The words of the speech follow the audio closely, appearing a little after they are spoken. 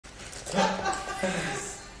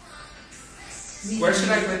Where should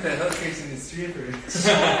I put the hookers in the strippers?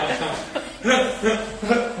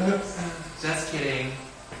 Just kidding.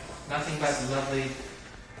 Nothing but lovely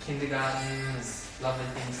kindergartens, lovely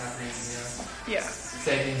things happening here. Yeah.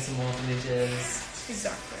 Saving some orphanages.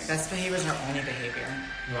 Exactly. Best behavior is our only behavior.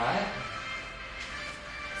 Right?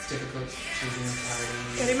 It's difficult choosing a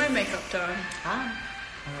party. Getting my makeup done. Ah.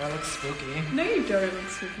 Oh, that looks spooky. No, you don't look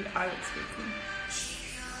spooky. I look spooky.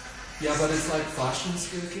 Yeah, but it's like fashion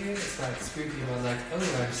spooky. It's like spooky, but like, oh,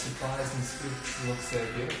 I'm surprised and spooked. Looks so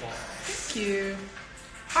beautiful. Thank you.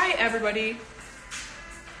 Hi, everybody.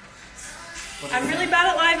 I'm really bad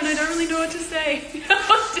at live and I don't really know what to say.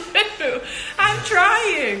 What to do? I'm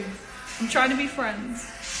trying. I'm trying to be friends.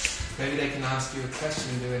 Maybe they can ask you a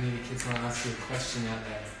question. Do any of your kids want to ask you a question out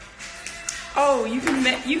there? Oh, you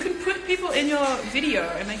can put people in your video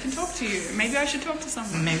and they can talk to you. Maybe I should talk to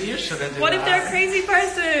someone. Maybe you shouldn't do What that. if they're a crazy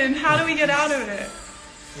person? How do we get out of it?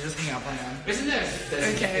 You just hang up on them. Isn't there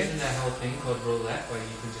Okay. isn't that whole thing called roulette where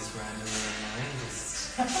you can just randomly online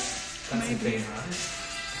that's Maybe. a thing, right?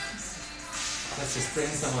 Let's just bring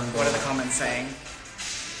someone. What are the comments saying?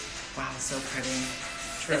 Wow, so pretty.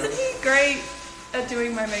 True. Isn't he great at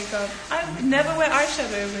doing my makeup? I never wear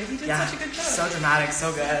eyeshadow, but he did such a good job. So dramatic,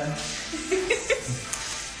 so good.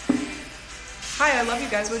 Hi, I love you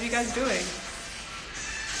guys. What are you guys doing?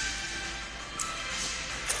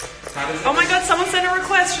 Oh my god, someone sent a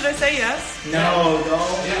request. Should I say yes? No,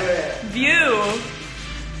 don't do it. View.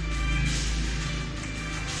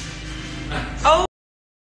 Oh.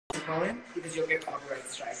 Because you'll get copyright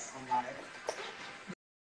strike on live.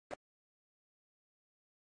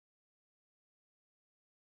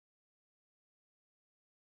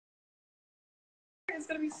 It's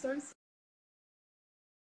gonna be so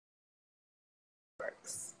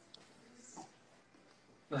works.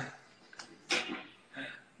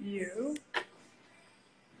 You.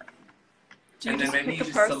 Do you And then just maybe pick you a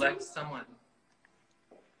just person? select someone.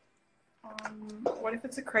 What if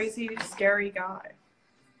it's a crazy, scary guy?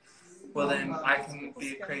 Well, then I can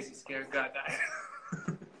be a crazy, scared guy.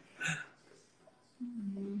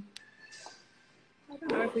 I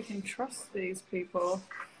don't know if we can trust these people.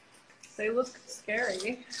 They look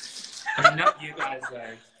scary. I mean, not you guys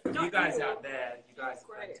though. You guys out there, you guys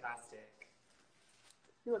are Great. fantastic.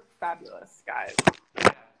 You look fabulous, guys.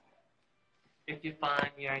 Yeah. If you find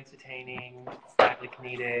you're entertaining, slightly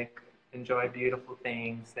comedic, enjoy beautiful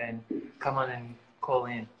things, then come on and call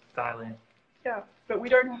in, dial in. Yeah, but we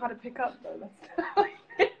don't know how to pick up though.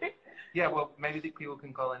 That's Yeah, well, maybe the people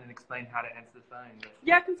can call in and explain how to answer the phone. But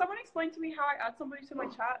yeah, can someone explain to me how I add somebody to my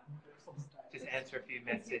chat? just answer a few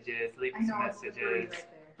messages, leave some messages.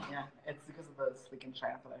 Yeah, it's because of the sleek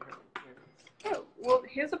chat that I heard. Oh, well,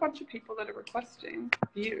 here's a bunch of people that are requesting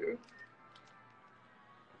view.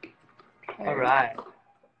 Okay. All right.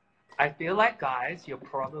 I feel like, guys, you're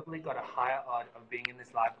probably got a higher odd of being in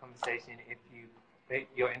this live conversation if you make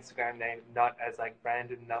your Instagram name not as like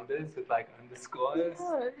random numbers with like underscores.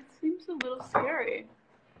 Yeah, it seems a little scary.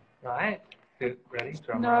 Right? Ready?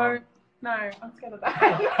 Drum No, roll. no, I'm scared of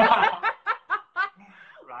that.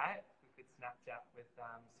 Right? We could Snapchat with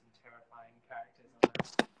some terrifying characters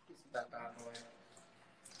on that bad boy.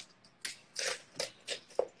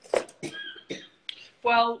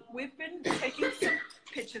 Well, we've been taking some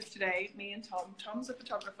pictures today, me and Tom. Tom's a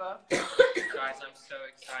photographer. Guys, I'm so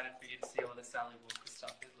excited for you to see all the Sally Walker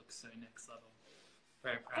stuff. It looks so next level.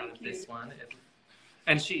 Very proud Thank of this you. one.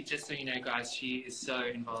 And she, just so you know, guys, she is so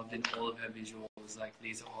involved in all of her visuals. Like,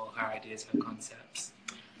 these are all her ideas, her concepts.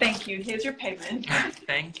 Thank you. Here's your payment.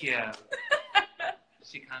 Thank you.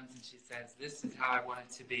 She comes and she says, this is how I want it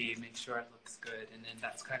to be. Make sure it looks good. And then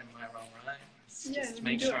that's kind of my role, right? Yeah, Just you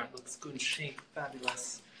make do sure it. it looks good, chic,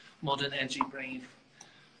 fabulous, modern, edgy, brave,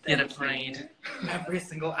 yet afraid. Every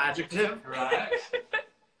single adjective. Right?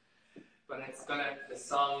 But it's gonna, the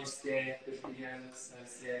song is sick, the video looks so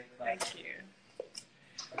sick. Like, Thank you.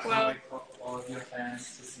 I can't Well- wait for all of your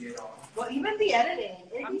fans to see it all. Well, even the editing.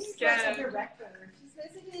 I'm Iggy's like scared. a director. She's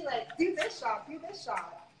basically like, do this shot, do this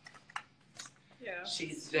shot. Yeah.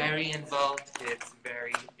 She's very involved, kids,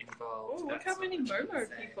 very involved. Oh, look That's how what many I can Momo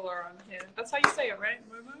say. people are on here. That's how you say it, right?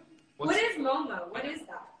 Momo? What is Momo? What is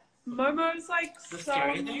that? Momo's like The some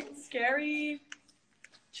scary thing? scary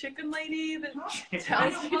chicken lady that I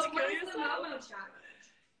tells know, you to what kill is the yourself. Momo challenge?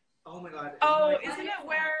 Oh my god. Oh, Isn't isn't it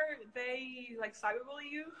where they like cyberbully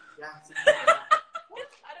you? Yeah.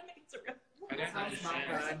 I don't think it's a real. I don't Sounds not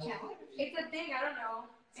understand. good. It's a thing. I don't know.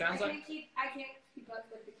 Sounds like, I can't keep up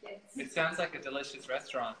with the kids. it sounds like a delicious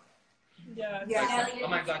restaurant. Yeah. Yeah. Like, oh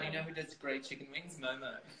my god, you know who does great chicken wings?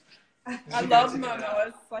 Momo. I love Momo.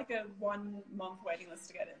 It's like a 1 month waiting list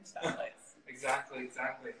to get into that place. Exactly. It's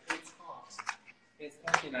hot. It's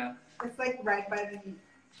like, you know. It's like right by the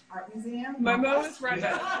art museum. Momo is right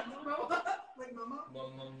there. Momo? Like Momo?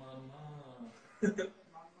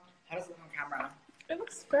 How does it look on camera? It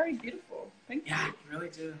looks very beautiful. Thank you. Yeah, you really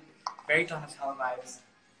do. Very Donatella vibes.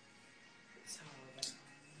 So,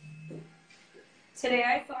 Today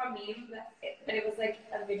I saw a meme that it was like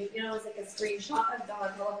a video, you know, it was like a screenshot of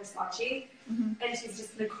Donatella Versace, and she's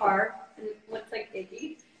just in the car, and it looks like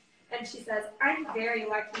Iggy, and she says, "I'm very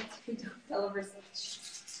lucky to be Donatella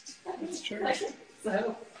Versace." That's true. Like,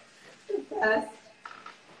 so the best.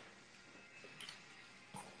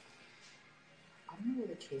 I don't know where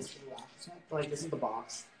the case for the wax went. Like, this is the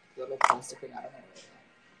box. The little plastic thing. I don't know where it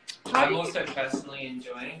went. I'm also personally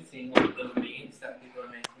enjoying seeing all the little memes that people are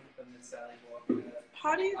making from the Sally Walker.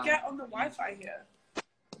 How do you get on the Wi-Fi here?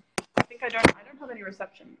 I think I don't have any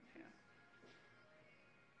reception here.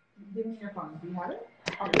 Give me your phone. Do you have it?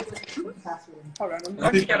 I'll put the password in. Hold on, I'm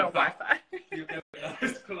going to get on Wi-Fi. You get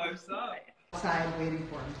those close up. Outside waiting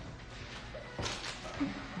for him.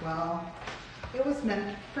 Well, it was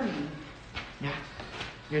meant for me. Yeah.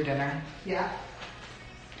 Your dinner. Yeah.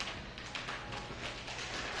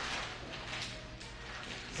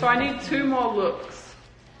 So I need 2 more looks.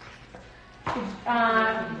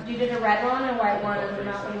 You did a red one, a white one, and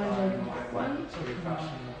that one was a black one.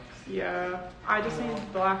 Yeah, I just need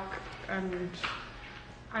black, and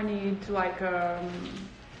I need like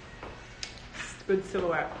good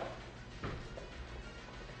silhouette.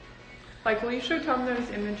 Like, will you show Tom those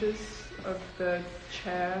images of the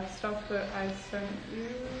chair stuff that I sent you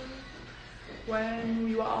when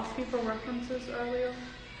you were asking for references earlier,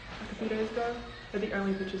 like a few days ago? They're the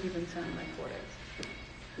only pictures you've been sent in like 4 days.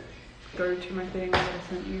 Go to my thing that I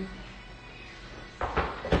sent you.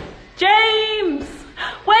 James!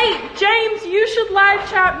 Wait, James, you should live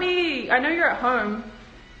chat me. I know you're at home.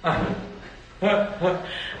 Oh,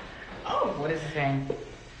 what is his name?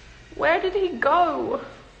 Where did he go?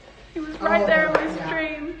 He was right there in my yeah.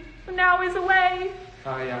 stream. But now he's away.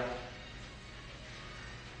 Oh, yeah.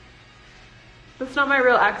 That's not my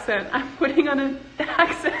real accent. I'm putting on an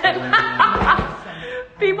accent.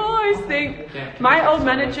 People always think my old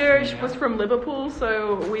manager was from Liverpool,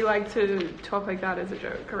 so we like to talk like that as a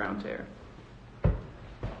joke around here.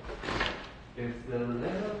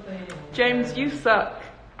 James, you suck.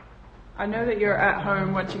 I know that you're at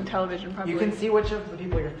home watching television probably. You can see which of the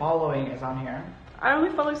people you're following is on here. I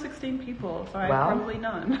only follow 16 people, so I have probably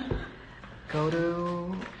none. Go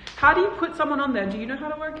to... How do you put someone on there? Do you know how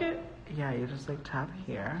to work it? Yeah, you just like tap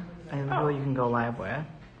here. And the people you can go live with.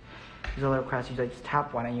 There's a little request, you just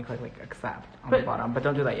tap one and you click like accept on the bottom, but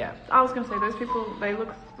don't do that yet. I was gonna say, those people, they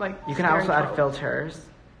look like... You can also add filters.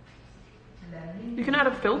 You can add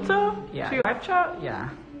a filter to your live chat? Yeah.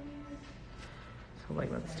 So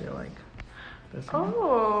like, let's do like this one.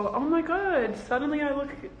 Oh my god, suddenly I look...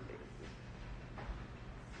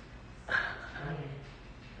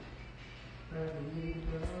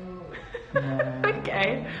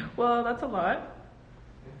 Okay, well that's a lot.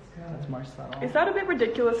 That's more subtle. Is that a bit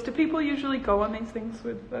ridiculous? Do people usually go on these things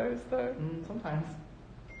with those though? Sometimes.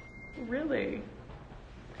 Really?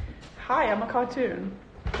 Hi, I'm a cartoon.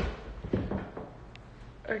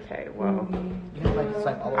 Okay, well, You can like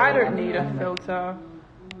swipe all the way I don't around need a and, like, filter.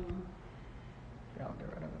 yeah, I'll get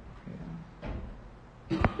rid of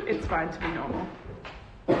it. It's fine to be normal.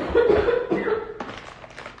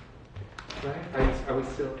 Right? Are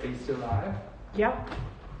you still live? Yep.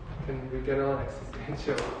 Can we get all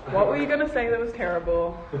existential? What were you gonna say that was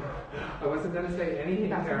terrible? I wasn't gonna say anything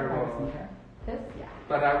terrible. This? Yeah.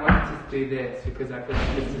 But I wanted to do this because I feel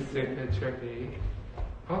like this is super trippy.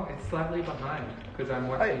 Oh, it's slightly behind because I'm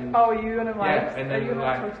watching. Oh, are you gonna live? Yeah, and Are then you gonna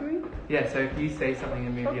like, talk to me? yeah, so if you say something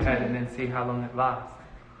and move your head and then see how long it lasts.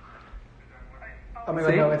 Oh my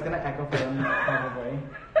god, See? no, it's gonna echo for them probably.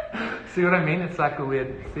 See what I mean? It's like a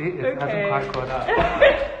weird. See, it hasn't quite caught up.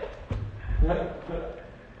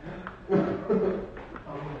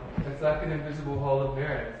 It's like an invisible hole of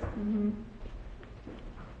mirrors.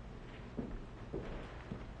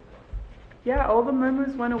 Yeah, all the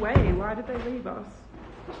momos went away. Why did they leave us?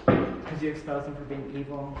 Because you exposed them for being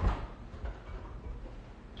evil.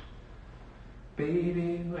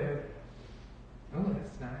 Baby, where? Oh,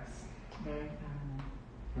 that's nice. Very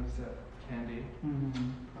What's that? Candy?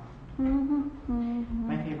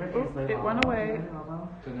 My favorite is the It went away. Don't know.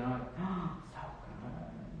 So good.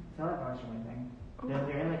 So like orange or anything. They're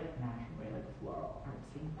very like natural, very like floral,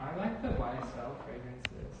 artsy. I like the YSL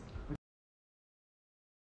fragrances.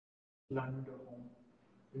 London.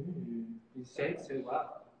 Ooh, you say it so well.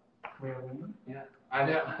 Yeah. I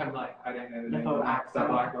don't know the name whole of that, so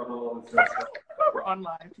accent. like all this stuff. We're on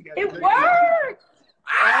live together. It worked!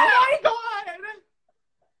 Oh my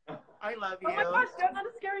god! I love you. Oh my gosh, you're not a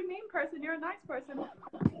scary mean person. You're a nice person.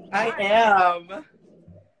 I am.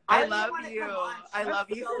 I I love wanna you. come on. I love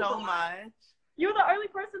you so much. You're the only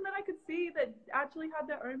person that I could see that actually had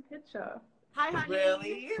their own picture. Hi, honey.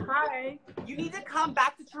 Really? Hi. You need to come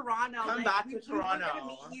back to Toronto. Come back to We're Toronto. gonna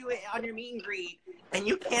meet you on your meet and greet. And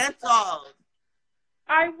you canceled.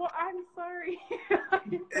 I'm sorry.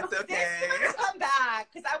 It's okay. Let's come back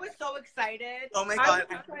because I was so excited. Oh my I'm god.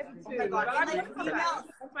 excited Oh too. my God. But And I'm like gonna come back.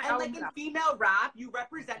 That's my and like album in now. female rap, you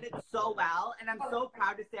represented so well, and I'm so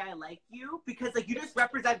proud to say I like you because like you just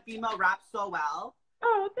represent female rap so well.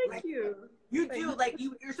 Oh, thank you. You do, like,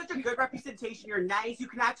 you're such a good representation. You're nice. You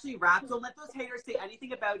can actually rap. Don't let those haters say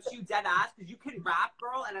anything about you, dead ass, because you can rap,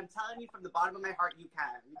 girl. And I'm telling you from the bottom of my heart, you can.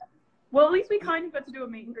 Well, at least we kind of got to do a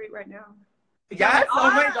meet and greet right now. Yes, We oh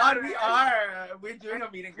my are. god, we are. We're doing a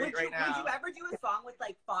meet and greet right Would now. you ever do a song with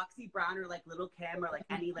like Foxy Brown or like Little Kim or like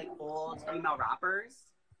any like old female rappers?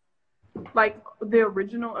 Like the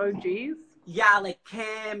original OGs. Yeah, like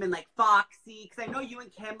Kim and like Foxy, because I know you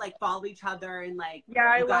and Kim like follow each other and like Yeah,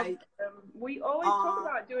 I you love guys. them. We always talk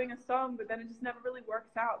about doing a song, but then it just never really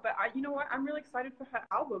works out. But you know what? I'm really excited for her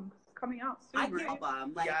album. It's coming out soon, I right?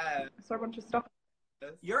 album like Yeah. I saw a bunch of stuff.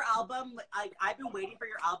 your album. Like I've been waiting for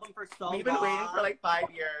your album for so long. We've been waiting for like 5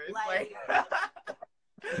 years. Like-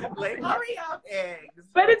 Like hurry up, eggs.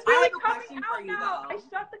 But it's I really have a coming question for out you, now. though. I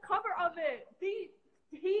shot the cover of it.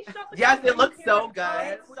 He shot the Yes, cover. it looks so He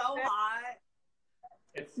good. It's so hot.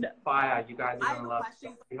 It's fire. You guys I are have gonna a love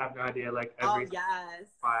question. it. You have no idea, like Oh every yes.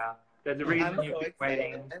 fire. There's a reason I'm you've so been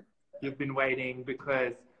waiting. excited. You've been waiting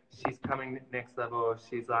because she's coming next level.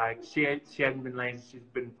 She's like, she hasn't been lazy. She's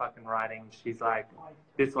been fucking writing. She's like,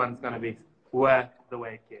 this one's gonna be worth the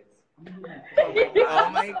wait, kids. Oh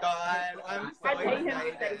my god, I'm so I hate him to say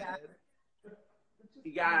excited. that.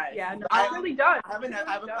 Yes. Yeah, no, I'm really done. I have a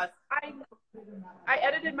question. I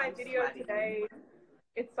edited my video today.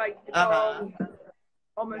 It's like it's Uh-huh. all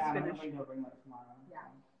almost finished.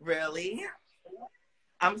 Really?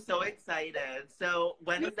 I'm so excited. So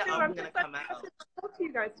when Me is the too. album I'm gonna just come out? talk to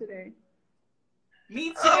you guys today.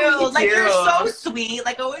 Me too. Oh, me like too. you're so sweet.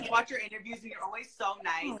 Like I always watch your interviews and you're always so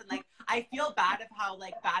nice. And like I feel bad of how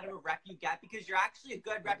like bad of a rep you get because you're actually a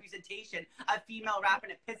good representation of female rap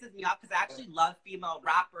and it pisses me off because I actually love female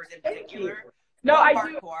rappers in particular. No, Love I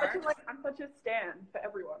do. hardcore. I'm such a stan for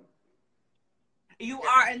everyone. You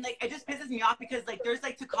are, and like it just pisses me off because like there's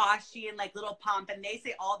like Takashi and like Little Pump and they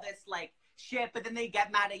say all this like shit, but then they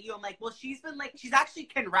get mad at you. I'm like, well, she's actually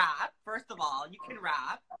can rap. First of all, you can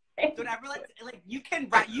rap. Don't ever like you can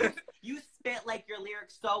rap. You spit like your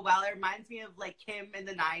lyrics so well. It reminds me of like Kim in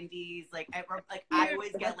the '90s. Like I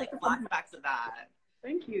always get like flashbacks of that.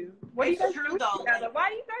 Thank you. What are you It's guys true, doing though, together? like- Why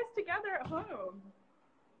are you guys together at home?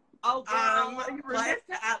 Oh, girl, Fly us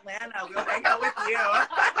to Atlanta. We'll hang out with you.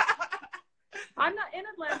 I'm not in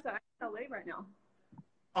Atlanta. I'm in LA right now.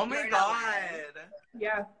 Oh my You're in god.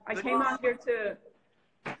 Yeah, I came out here to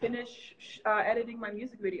finish editing my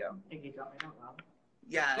music video.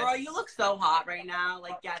 Yes. girl, you look so hot right now.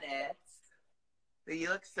 Like, get it. You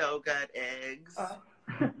look so good, eggs.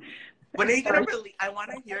 Uh, When are you gonna release? I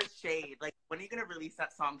want to hear Shade. Like, when are you gonna release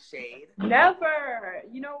that song, Shade? Never.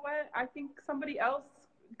 You know what? I think somebody else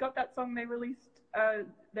got that song. They released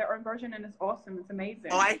their own version, and it's awesome. It's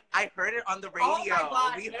amazing. Oh, I heard it on the radio. Oh my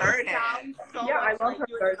God, We it heard it. sounds so Yeah, I much love like her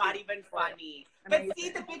you. It's version. not even funny. Amazing. But see,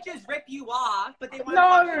 the bitches rip you off, but they want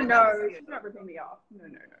No, she's not ripping me off. No.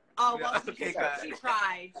 Oh, well, Yeah, okay, she good.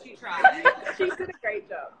 tried. She tried. She did a great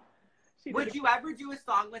job. Would you ever do a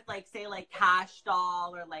song with, like, say, like, Cash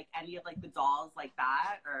Doll or, like, any of, like, the dolls like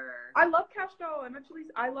that? Or I love Cash Doll.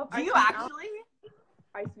 I love. do Ice you Me Out. actually?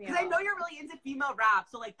 Ice Me Because I Out. know you're really into female rap,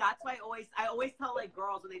 so, like, that's why I always tell, like,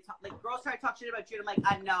 girls when they talk, like, girls try to talk shit about you, and I'm like,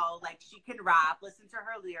 I know, like, she can rap. Listen to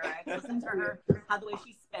her lyrics. Listen to her, how the way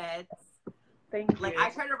she spits. Thank you. Like,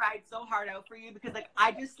 I try to ride so hard out for you because, like,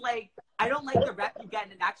 I just, like, I don't like the rep you get,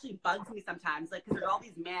 and it actually bugs me sometimes, like, because there's all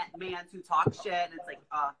these mans who talk shit, and it's like,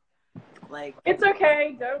 like. It's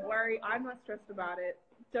okay. Don't worry. I'm not stressed about it.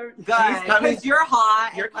 Don't. Good, coming- because you're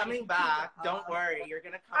hot. You're and, like, coming back. she's Don't hot. worry. You're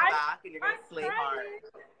gonna come I'm- back and you're gonna I'm slay hard.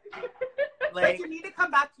 trying. Like, Like, you need to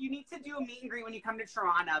come back. You need to do a meet and greet when you come to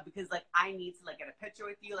Toronto because, like, I need to, like, get a picture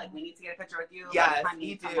with you. Like, we need to get a picture with you. Yes, Like, honey,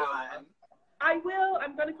 me come too. on. I will.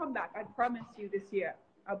 I'm gonna come back. I promise you this year.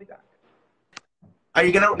 I'll be back. are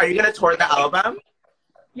you gonna tour the album?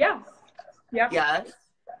 Yes. Yeah. Yes.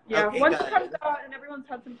 Yeah. Okay, Once good. it comes out and everyone's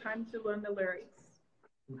had some time to learn the lyrics.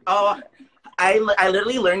 Oh, I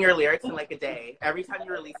literally learn your lyrics in like a day. Every time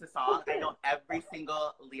you release a song, I know every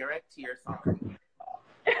single lyric to your song.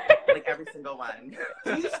 Like every single one.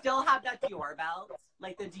 Do you still have that Dior belt?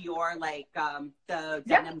 Like the Dior, like the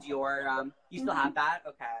denim Dior. You still have that?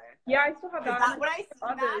 Okay. Yeah, I still have that. Is that what I see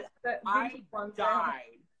Others, that? the I recent ones, died.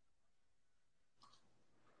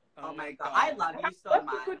 Oh my god. I love you so Lots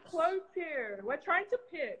much. of good clothes here. We're trying to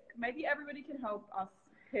pick. Maybe everybody can help us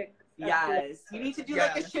pick. Yes. You need to do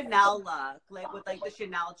like a Chanel look, like with like the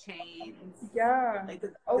Chanel chains. Yeah. Like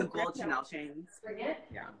the gold yeah. Chanel chains. Bring it.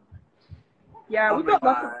 Yeah. Yeah, Oh we've my got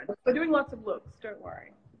lots God. of. We're doing lots of looks. Don't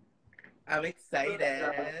worry. I'm excited.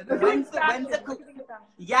 When's the We're doing fashion.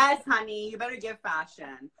 Yes, honey, you better give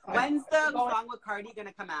fashion. When's the Going- song with Cardi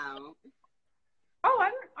gonna come out? Oh,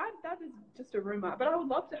 that is just a rumor, but I would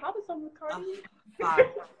love to have a song with Cardi. Fuck.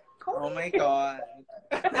 Oh my god.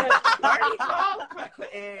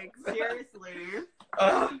 Seriously.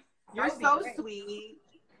 Ugh. You're That would be so great. sweet.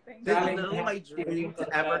 Thank This you. is literally my dream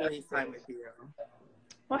to ever FaceTime with you.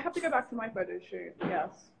 Well, I have to go back to my photo shoot. Yes,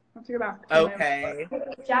 I have to go back. to my- Okay.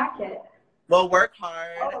 Jacket. Well, work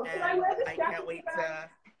hard, Oh, can I and wear this I jacket can't wait back? to.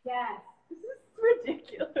 Yes. This is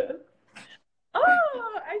ridiculous.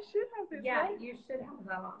 Oh, I should have this. Yeah, right? you should have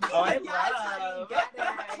that on. Oh, I Yes, honey, love. get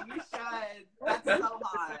it. You should. That's so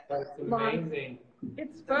hot. That's amazing.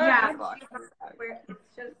 It's fun. Yeah.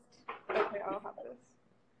 It's just. Okay, I'll have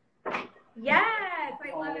this. Yes,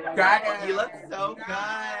 I love it. Dragon, you look so You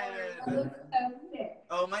good. look so sick.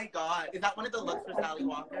 Oh my god. Is that one of the looks for Sally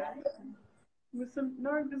Walker? With some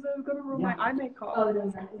because I was gonna ruin my eye makeup. Oh,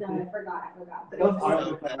 no, I forgot.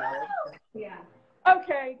 So good. Yeah.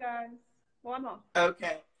 Okay, guys. Well, I'm off.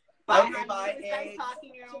 Okay. Bye, Okay, honey. bye, It was nice Iggy.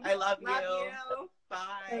 talking to you. I love you. you.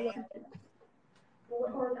 Bye.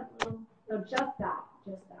 No, just that.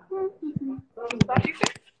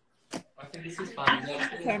 I think this is fun.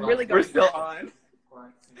 Okay, I'm really We're going. still on. Bye.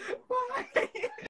 Bye.